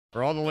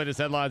For all the latest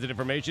headlines and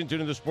information,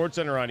 tune in to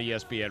SportsCenter on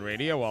ESPN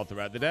Radio all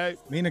throughout the day.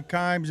 Mina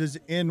Kimes is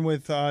in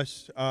with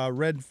us.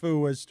 Red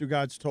Foo, as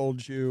Stugatz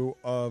told you,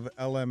 of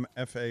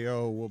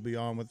LMFAO, will be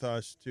on with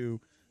us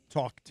to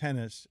talk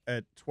tennis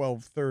at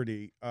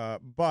 12:30.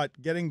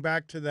 But getting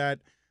back to that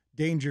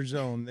Danger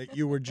Zone that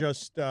you were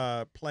just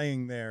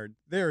playing there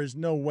is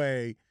no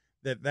way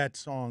that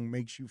song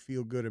makes you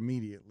feel good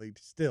immediately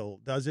still,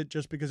 does it?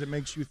 Just because it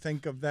makes you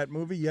think of that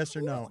movie, yes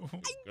or no?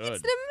 Good.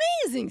 It's an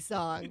amazing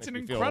song. It's an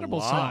incredible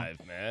song,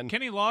 man.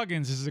 Kenny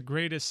Loggins is the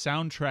greatest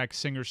soundtrack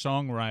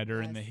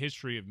singer-songwriter in the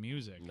history of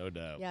music. No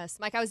doubt. Yes,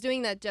 Mike, I was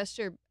doing that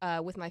gesture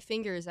with my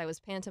fingers. I was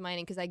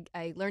pantomiming because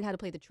I learned how to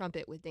play the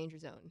trumpet with Danger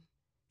Zone.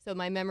 So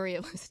my memory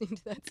of listening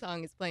to that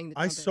song is playing the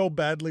trumpet. I so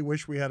badly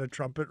wish we had a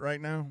trumpet right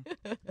now.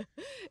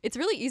 It's a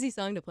really easy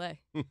song to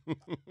play.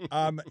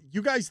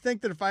 You guys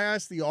think that if I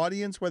ask the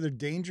audience whether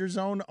Danger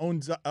Zone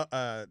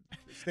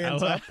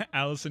stands up?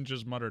 Allison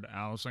just muttered,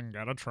 "Allison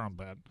got a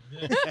trumpet."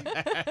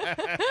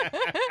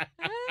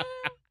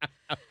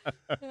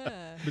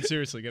 But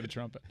seriously, get a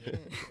trumpet.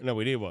 No,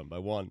 we need one by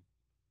one.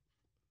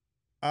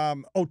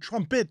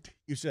 Trumpet,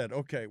 you said.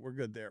 Okay, we're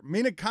good there.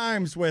 Mina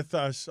Kimes with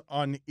us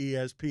on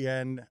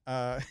ESPN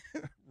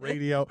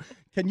Radio.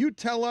 Can you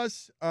tell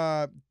us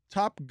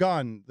Top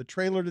Gun, the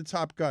trailer to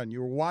Top Gun?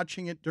 You were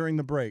watching it during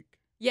the break.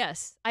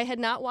 Yes, I had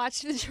not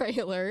watched the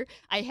trailer.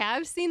 I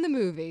have seen the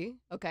movie.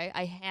 Okay,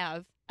 I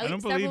have. I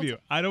don't believe you.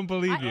 I don't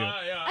believe you.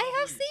 I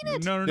have seen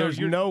it. No. There's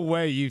no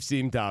way you've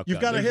seen Top Gun.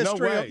 You've got a There's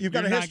history. No way. You've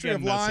got a You're not history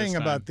of getting us this lying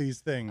time. about these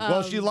things.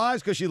 Well, she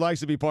lies because she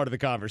likes to be part of the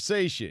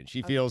conversation.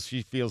 She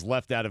feels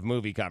left out of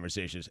movie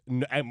conversations.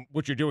 And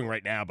what you're doing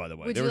right now, by the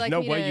way, Would there you was like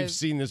no me way to you've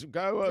seen this.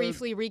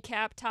 Briefly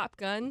recap Top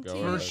Gun. Go too?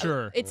 ahead. For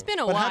sure. It's been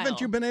a But while.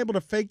 haven't you been able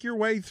to fake your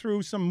way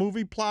through some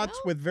movie plots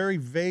with very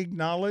vague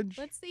knowledge?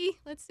 Let's see.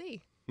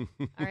 All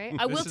right.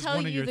 I will This is tell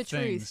one of you your the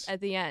things. truth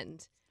at the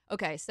end.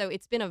 Okay, so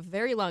it's been a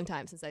very long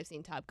time since I've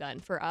seen Top Gun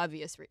for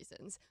obvious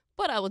reasons,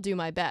 but I will do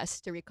my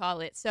best to recall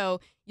it. So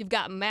you've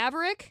got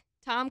Maverick,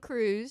 Tom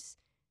Cruise,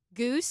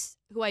 Goose,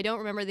 who I don't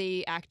remember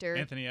the actor.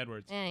 Anthony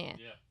Edwards. Yeah.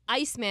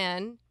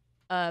 Iceman,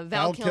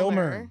 Val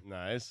Kilmer.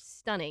 Nice.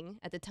 Stunning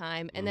at the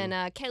time. And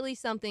then Kelly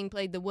something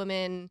played the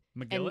woman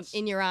McGillis?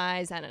 in Your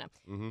Eyes. I don't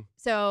know. Mm-hmm.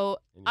 So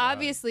In Your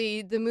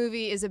obviously the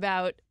movie is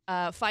about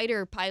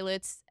fighter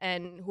pilots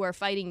and who are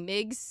fighting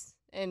MiGs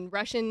and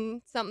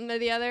Russian something or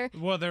the other.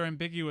 Well, they're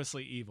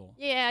ambiguously evil.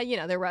 Yeah,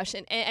 they're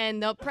Russian.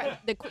 And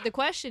the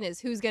question is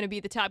who's going to be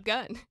the Top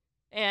Gun?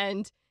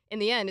 And in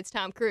the end, it's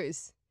Tom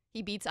Cruise.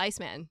 He beats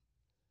Iceman.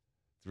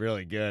 It's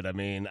really good. I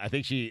mean, I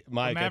think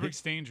Mike.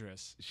 Maverick's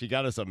dangerous. She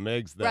got us a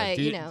MiGs though. Right,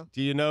 Do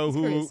you know It's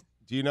who? Cruise.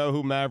 Do you know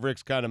who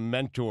Maverick's kind of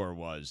mentor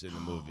was in the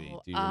movie?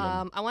 Do you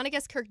remember? I want to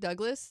guess Kirk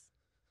Douglas,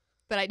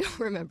 but I don't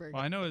remember.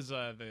 Well, I know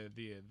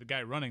the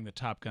guy running the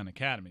Top Gun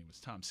Academy was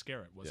Tom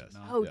Skerritt, was it Yes.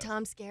 not? Oh, Yes.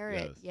 Tom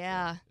Skerritt. Yes.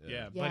 Yeah.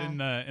 Yeah, but in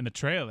the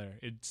trailer,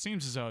 it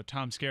seems as though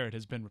Tom Skerritt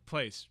has been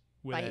replaced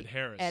with Right. Ed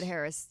Harris. Ed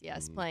Harris,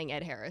 yes, playing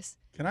Ed Harris.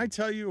 Can I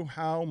tell you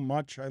how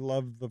much I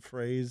love the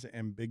phrase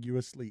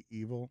ambiguously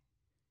evil?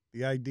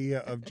 The idea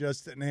of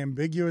just an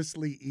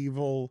ambiguously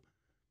evil.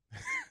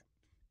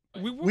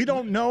 We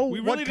don't know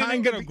We what really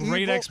kind didn't of get a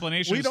great evil.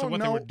 explanation We as to don't what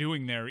they know. were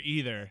doing there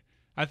either.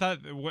 I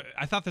thought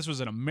this was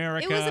in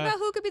America. It was about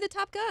who could be the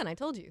Top Gun. I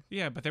told you.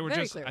 Yeah, but they were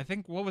Very just. clear. I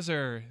think what was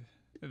their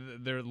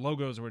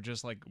logos were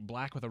just like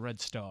black with a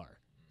red star.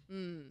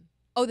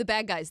 Oh, the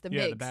bad guys, the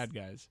Yeah, MiGs. the bad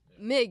guys.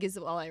 MiG is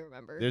all I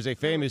remember. There's a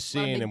famous A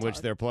lot of scene big in which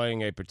talk. they're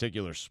playing a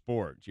particular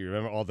sport. Do you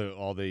remember all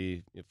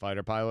the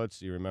fighter pilots?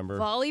 Do you remember?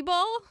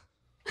 Volleyball?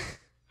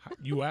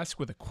 You ask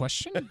with a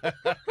question?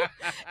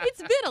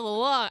 It's been a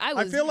long.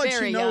 I feel like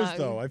very she knows, young.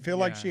 though. I feel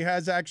like Yeah. she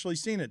has actually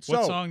seen it.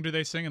 What So, song do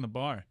they sing in the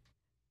bar?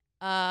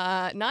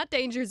 Not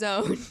Danger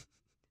Zone.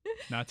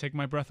 Not Take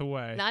My Breath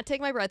Away. Not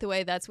Take My Breath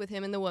Away. That's with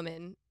him and the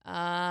woman.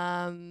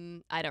 I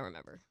don't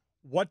remember.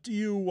 what do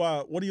you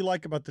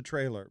like about the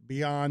trailer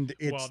beyond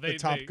it's the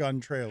Top Gun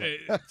trailer?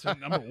 So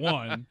number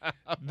one,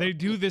 they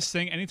do this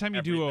thing. Anytime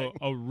you do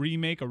a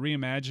remake, a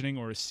reimagining,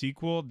 or a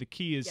sequel, the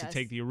key is to Yes.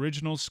 take the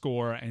original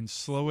score and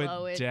slow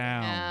it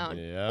down.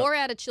 Yeah. Or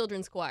add a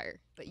children's choir.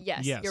 But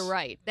yes, Yes. you're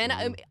right. Then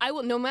I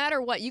will. No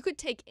matter what, you could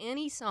take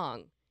any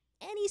song.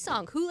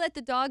 Who Let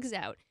the Dogs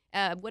Out?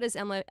 What is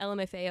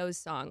LMFAO's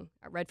song?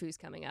 Red Foo's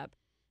coming up.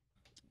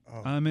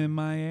 Oh. I'm in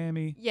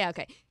Miami. Yeah,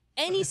 okay.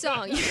 Any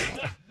song.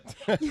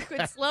 You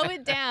could slow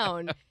it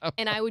down,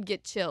 and I would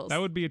get chills.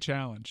 That would be a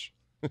challenge.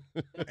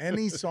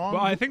 Any song?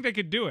 Well, I think they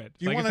could do it.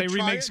 Do you Like if wanna they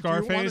try remake it?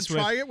 Scarface Do you want to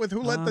try with it with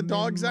Who Let the I'm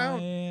Dogs in Out?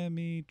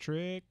 Miami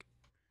Trick.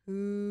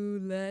 Who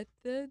let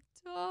the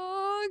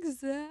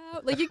dogs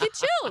out? Like you get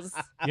chills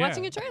Yeah.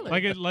 watching a trailer.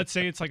 Like let's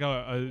say it's like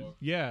a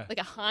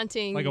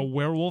haunting, like a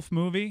werewolf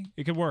movie.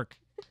 It could work.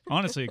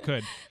 Honestly, it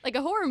could. like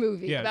a horror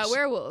movie Yeah, about s-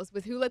 werewolves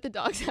with Who Let the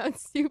Dogs Out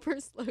super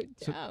slowed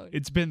So down.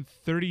 it's been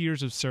 30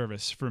 years of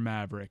service for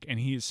Maverick, and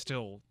he is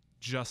still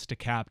just a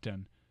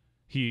captain.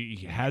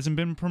 He hasn't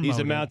been promoted. He's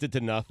amounted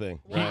to nothing.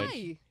 Right?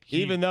 Why?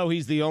 Even though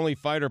he's the only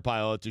fighter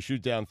pilot to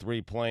shoot down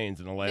 3 planes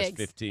in the last Migs.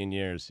 15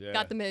 years. Yeah.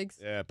 Got the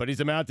MiGs. Yeah, but he's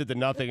amounted to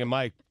nothing. And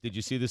Mike, did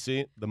you see the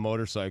scene? The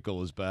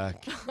motorcycle is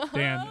back.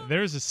 Dan,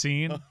 there's a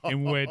scene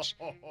in which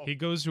he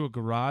goes to a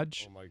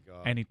garage Oh my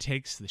God. and he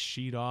takes the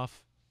sheet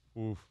off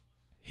Oof.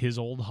 his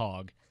old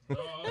hog.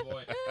 Oh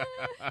boy.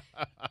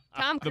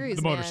 Tom Cruise,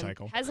 the man,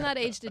 motorcycle. has not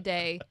aged a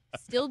day.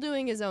 Still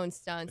doing his own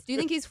stunts. Do you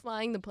think he's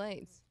flying the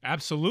planes?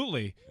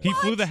 Absolutely. He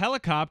flew the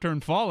helicopter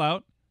in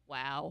Fallout.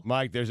 Wow.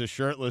 Mike, there's a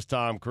shirtless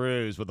Tom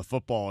Cruise with a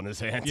football in his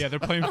hand. Yeah, they're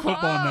playing football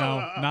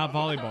now, not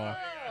volleyball.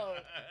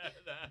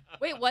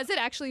 Wait, was it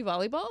actually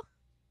volleyball?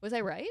 Was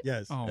I right?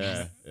 Yes. Oh,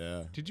 Yeah,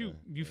 yeah. did you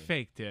yeah,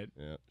 faked it?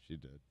 Yeah, she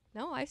did.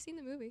 No, I've seen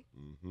the movie.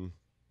 Mm-hmm.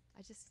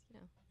 I just,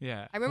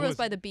 Yeah. I remember it was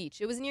by the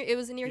beach. It was near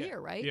yeah, here,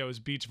 right? Yeah, it was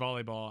beach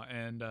volleyball,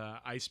 and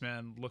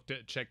Iceman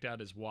checked out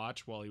his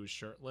watch while he was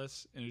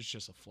shirtless, and it was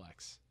just a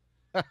flex.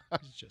 It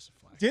was just a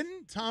flex.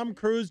 Didn't Tom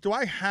Cruise, do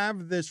I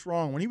have this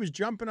wrong? When he was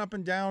jumping up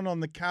and down on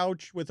the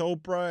couch with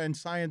Oprah and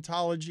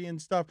Scientology and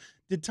stuff,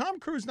 did Tom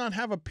Cruise not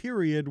have a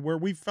period where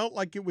we felt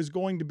like it was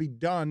going to be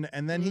done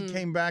and then he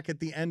came back at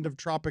the end of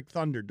Tropic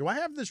Thunder? Do I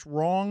have this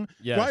wrong?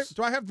 Yes.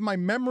 Do I have my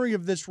memory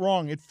of this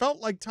wrong? It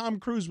felt like Tom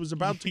Cruise was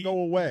about to go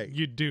away.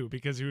 You do,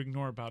 because you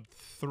ignore about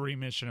 3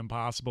 Mission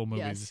Impossible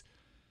movies. Yes.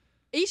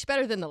 Each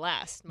better than the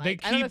last,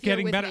 Mike. They I don't know keep if you're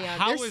getting with better. me on-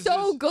 How They're is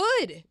so this-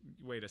 good.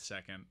 Wait a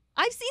second.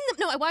 I've seen them.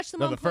 No, I watched them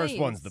No, on the first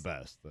planes. one's the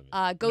best.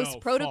 Ghost No,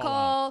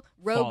 Protocol,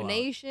 Rogue Fallout.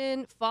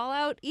 Nation,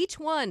 Fallout. Each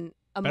one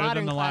a Better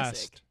modern than the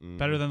classic. last.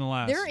 Better than the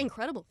last. They're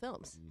incredible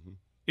films.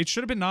 It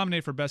should have been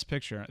nominated for Best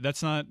Picture.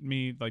 That's not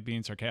me like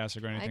being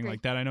sarcastic or anything agree.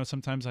 like that. I know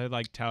sometimes I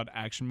like tout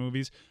action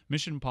movies.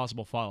 Mission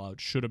Impossible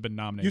Fallout should have been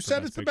nominated. You for said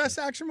Best it's the Picture. best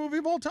action movie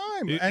of all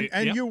time, It-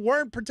 and yeah. you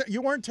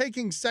weren't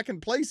taking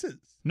second places.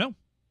 No,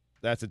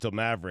 That's until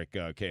Maverick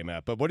came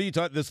out. But what are you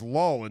talking? This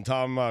lull in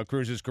Tom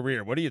Cruise's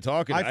career. What are you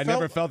talking? I I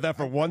never felt- felt that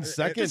for 1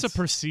 second. it's a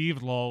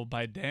perceived lull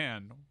by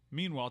Dan.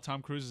 Meanwhile,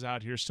 Tom Cruise is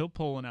out here still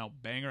pulling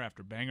out banger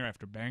after banger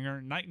after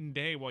banger, night and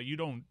day. While you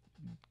don't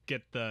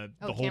get the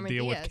whole Cameron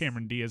deal Diaz. with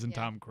Cameron Diaz and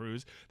Yeah. Tom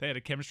Cruise. They had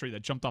a chemistry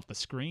that jumped off the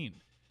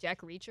screen.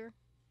 Jack Reacher.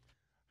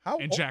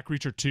 And Jack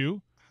Reacher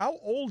 2. How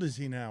old is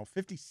he now?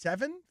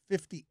 57?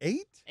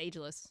 58?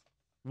 Ageless.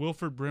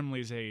 Wilford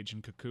Brimley's age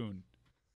in Cocoon.